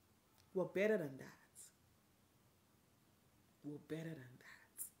 We're better than that. We're better than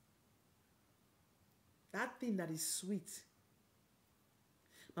that. That thing that is sweet.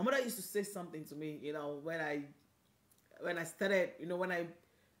 My mother used to say something to me, when I started, when I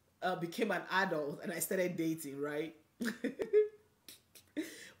became an adult and I started dating, right?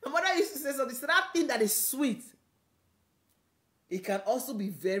 My mother used to say something. So that thing that is sweet, it can also be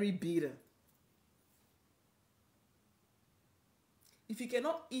very bitter. If you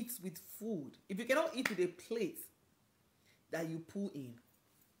cannot eat with food, if you cannot eat with a plate that you pull in,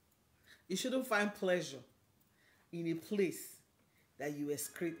 you shouldn't find pleasure in a place that you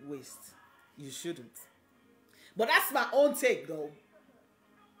excrete waste. You shouldn't. But that's my own take, though.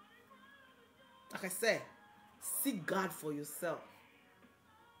 Like I said, seek God for yourself.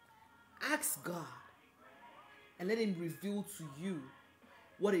 Ask God and let Him reveal to you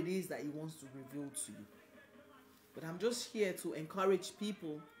what it is that He wants to reveal to you. But I'm just here to encourage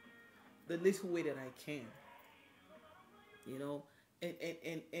people the little way that I can.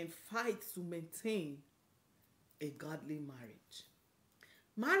 And fight to maintain a godly marriage.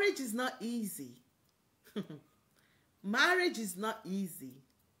 Marriage is not easy. Marriage is not easy.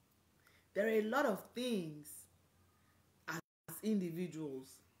 There are a lot of things as individuals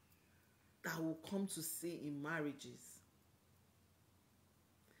that will come to see in marriages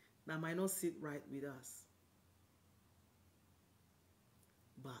that might not sit right with us.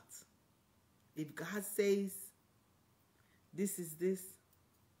 But if God says this is this,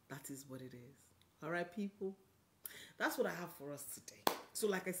 that is what it is. All right, people? That's what I have for us today. So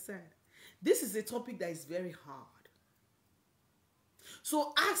like I said, this is a topic that is very hard.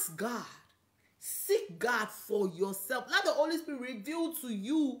 So ask God. Seek God for yourself. Let the Holy Spirit reveal to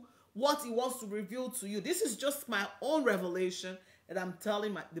you what He wants to reveal to you. This is just my own revelation that I'm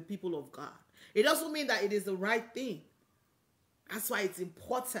telling the people of God. It doesn't mean that it is the right thing. That's why it's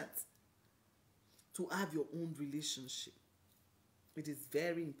important to have your own relationship. It is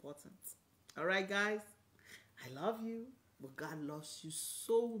very important. All right, guys? I love you, but God loves you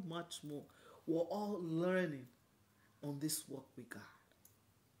so much more. We're all learning on this walk with God.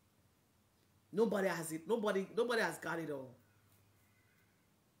 Nobody has it. Nobody has got it all.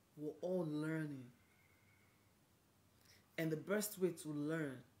 We're all learning. And the best way to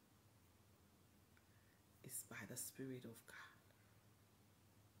learn is by the Spirit of God.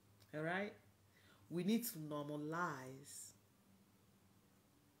 All right? We need to normalize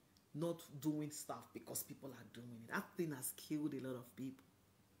not doing stuff because people are doing it. That thing has killed a lot of people.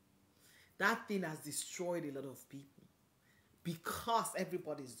 That thing has destroyed a lot of people. Because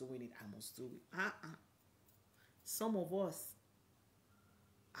everybody's doing it, I must do it. Some of us,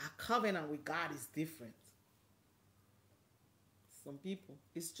 our covenant with God is different. Some people,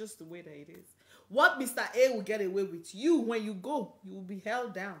 it's just the way that it is. What Mr. A will get away with, you, when you go, you will be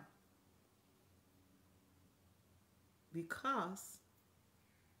held down. Because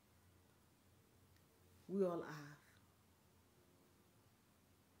we all have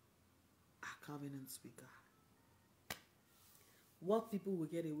our covenants with God. What people will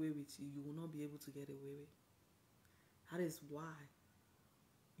get away with, you will not be able to get away with. That is why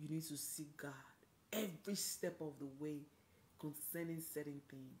you need to seek God every step of the way concerning certain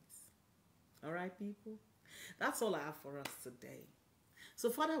things. All right, people? That's all I have for us today. So,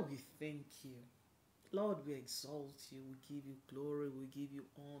 Father, we thank you. Lord, we exalt you. We give you glory. We give you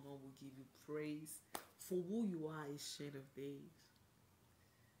honor. We give you praise for who you are, Ancient of Days.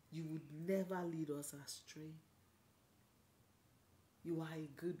 You would never lead us astray. You are a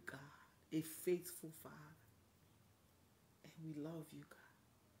good God, a faithful Father. And we love you, God.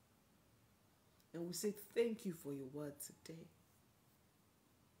 And we say thank you for your word today.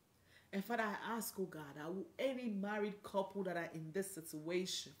 And Father, I ask, oh God, any married couple that are in this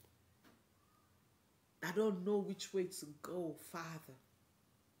situation, I don't know which way to go, Father.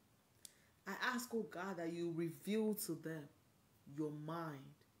 I ask, oh God, that you reveal to them your mind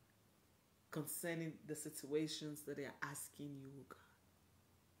concerning the situations that they are asking you, oh God.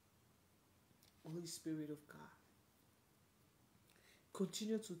 Holy Spirit of God,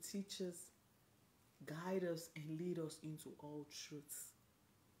 continue to teach us, guide us, and lead us into all truths.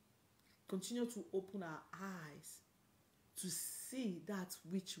 Continue to open our eyes to see that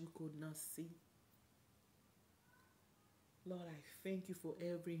which we could not see. Lord, I thank you for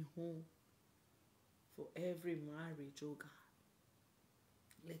every home, for every marriage, oh God.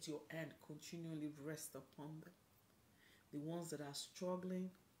 Let your hand continually rest upon them. The ones that are struggling,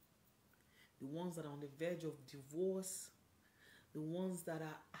 the ones that are on the verge of divorce, the ones that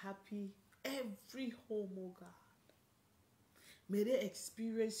are happy, every home, oh God. May they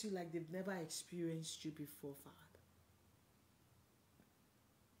experience you like they've never experienced you before, Father.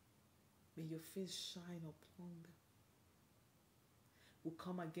 May your face shine upon them. We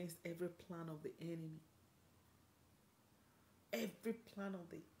come against every plan of the enemy. Every plan of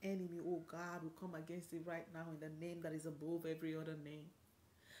the enemy, oh God, we come against it right now in the name that is above every other name.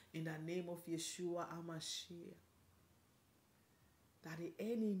 In the name of Yeshua HaMashiach. That the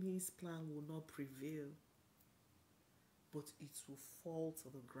enemy's plan will not prevail, but it will fall to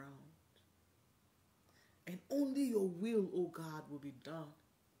the ground. And only your will, oh God, will be done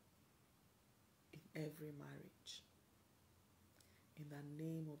in every marriage. In the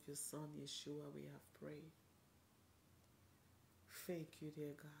name of your Son, Yeshua, we have prayed. Thank you,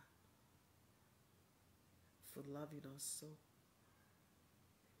 dear God, for loving us so.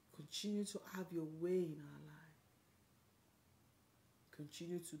 Continue to have your way in our life.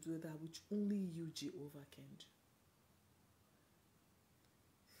 Continue to do that which only you, Jehovah, can do.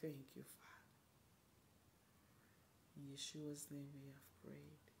 Thank you, Father. In Yeshua's name we have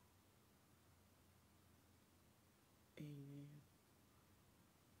prayed. Amen.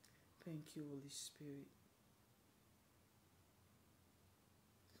 Thank you, Holy Spirit,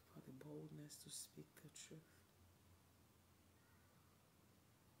 for the boldness to speak the truth.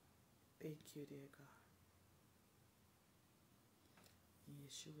 Thank you, dear God. In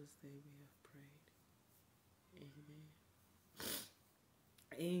Yeshua's name we have prayed. Amen.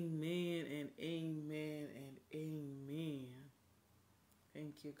 Amen and amen and amen.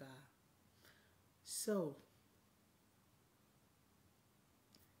 Thank you, God. So,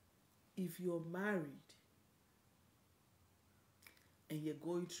 if you're married and you're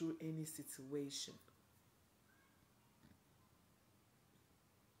going through any situation,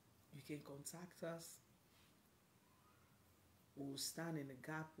 you can contact us. We'll stand in the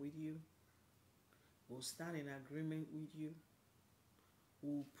gap with you. We'll stand in agreement with you.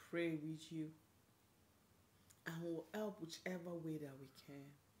 We'll pray with you. And we'll help whichever way that we can.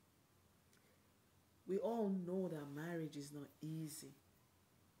 We all know that marriage is not easy.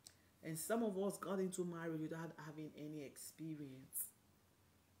 And some of us got into marriage without having any experience.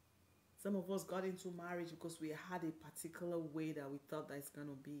 Some of us got into marriage because we had a particular way that we thought that it's going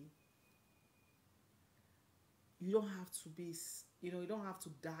to be. You don't have to be, you don't have to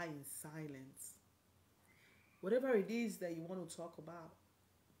die in silence. Whatever it is that you want to talk about,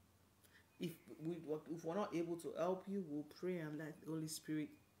 if we're not able to help you, we'll pray and let the Holy Spirit,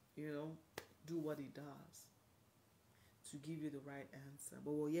 do what He does to give you the right answer.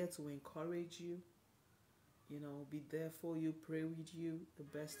 But we're here to encourage you, be there for you, pray with you the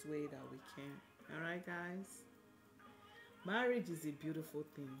best way that we can. All right, guys? Marriage is a beautiful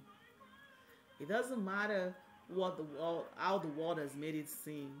thing. It doesn't matter how the world has made it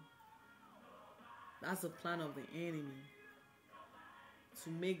seem. That's the plan of the enemy. to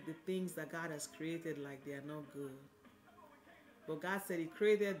make the things that God has created like they are not good. But God said He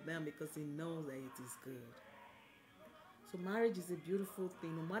created them because He knows that it is good. So marriage is a beautiful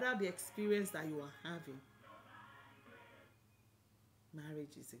thing. No matter the experience that you are having,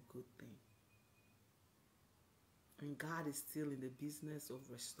 marriage is a good thing. And God is still in the business of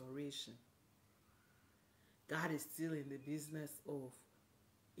restoration. God is still in the business of,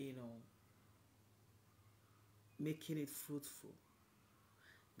 making it fruitful.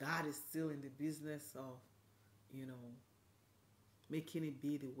 God is still in the business of, making it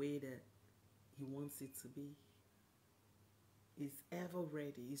be the way that He wants it to be. He's ever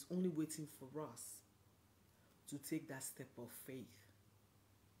ready. He's only waiting for us to take that step of faith,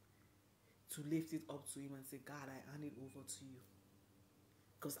 to lift it up to Him and say, God, I hand it over to you.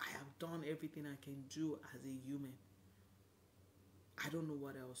 Because I have done everything I can do as a human. I don't know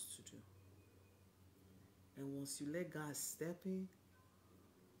what else to do. And once you let God step in,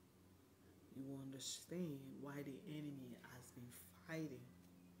 you will understand why the enemy has been fighting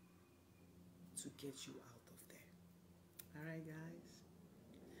to get you out of there. All right, guys.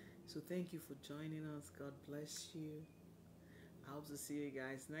 So thank you for joining us. God bless you. I hope to see you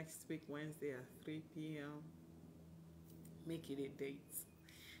guys next week, Wednesday at 3 p.m. Make it a date.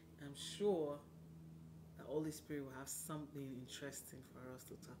 I'm sure the Holy Spirit will have something interesting for us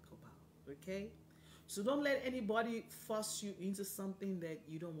to talk about. Okay? So don't let anybody force you into something that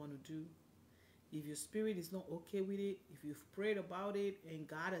you don't want to do. If your spirit is not okay with it, if you've prayed about it and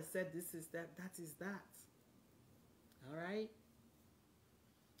God has said this is that, that is that. All right?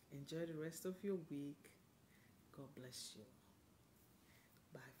 Enjoy the rest of your week. God bless you.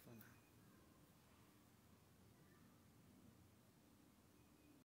 Bye for now.